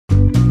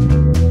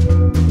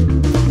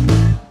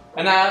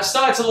I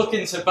started to look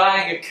into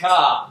buying a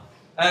car,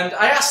 and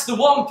I asked the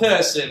one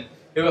person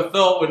who I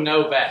thought would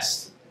know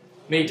best,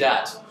 me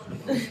dad.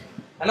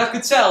 And I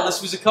could tell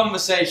this was a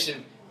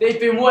conversation they'd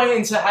been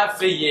waiting to have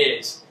for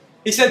years.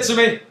 He said to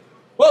me,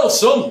 "Well,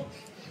 son,"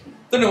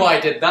 don't know why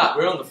he did that,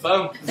 we're on the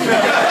phone.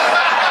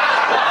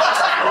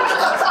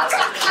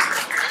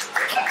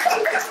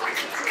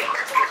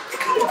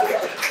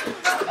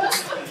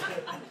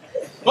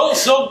 "Well,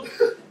 son,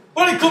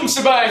 when it comes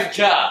to buying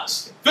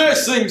cars,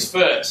 first things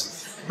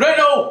first,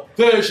 Renault,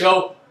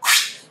 Peugeot,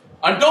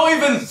 and don't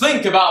even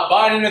think about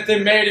buying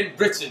anything made in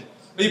Britain.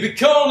 You'll be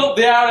calling up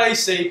the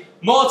RAC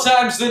more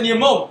times than your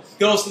mum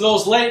goes to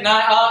those late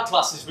night art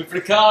classes with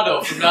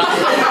Ricardo from that."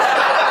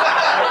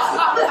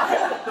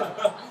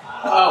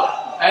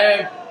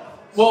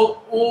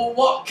 Well,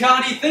 what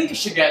car do you think I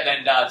should get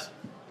then, Dad?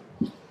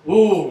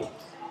 Ooh,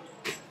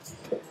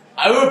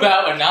 how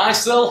about a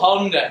nice little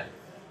Honda?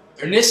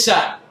 Or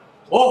Nissan?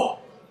 Oh,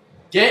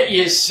 get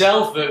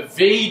yourself a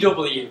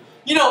VW.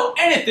 You know,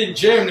 anything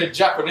German and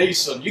Japanese,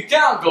 son, you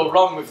can't go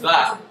wrong with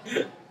that.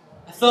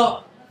 I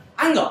thought,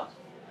 hang on,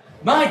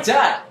 my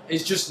dad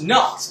is just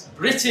not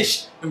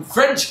British and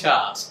French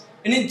cars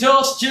and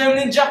endorsed German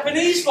and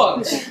Japanese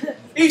ones.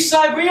 Whose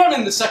side were you on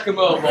in the Second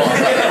World War?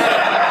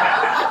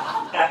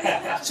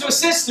 To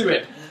assist to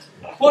him,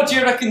 what do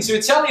you reckon to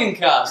Italian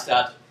cars,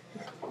 Dad?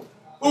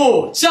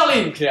 Oh,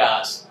 Italian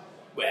cars?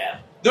 Well,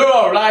 they're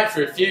alright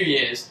for a few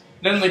years,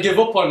 then they give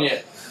up on you.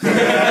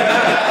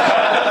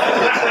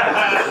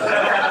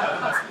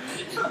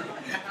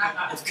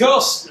 Of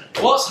course,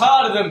 what's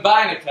harder than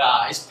buying a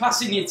car is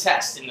passing your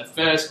test in the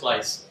first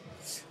place.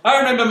 I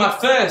remember my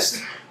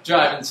first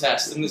driving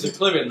test, and there's a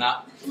clue in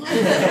that.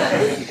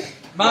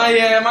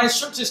 My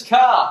instructor's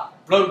car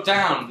broke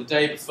down the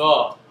day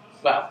before.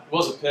 Well, it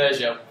was a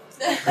Peugeot.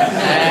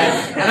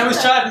 And I was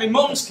driving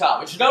my mum's car,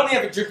 which I'd only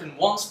ever driven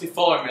once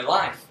before in my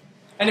life.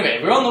 Anyway,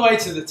 we're on the way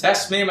to the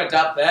test, me and my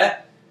dad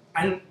there,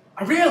 and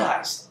I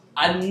realised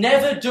I'd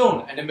never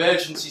done an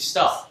emergency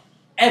stop,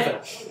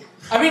 ever.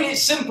 I mean,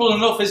 it's simple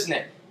enough, isn't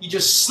it? You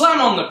just slam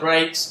on the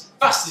brakes,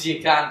 fast as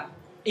you can,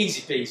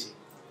 easy peasy.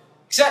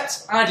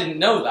 Except I didn't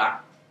know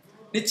that.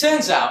 It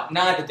turns out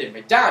neither did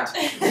my dad.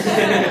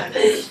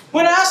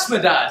 When I asked my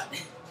dad,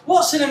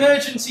 "What's an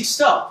emergency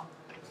stop?"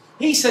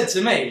 he said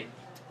to me,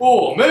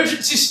 "Oh,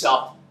 emergency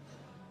stop?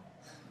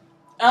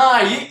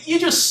 You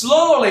just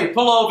slowly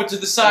pull over to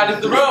the side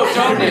of the road,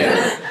 don't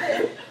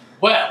you?"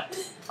 Well,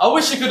 I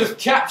wish I could have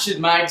captured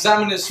my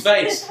examiner's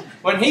face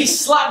when he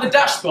slapped the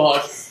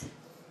dashboard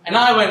and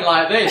I went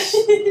like this.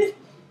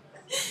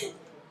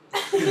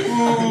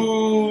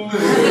 Ooh.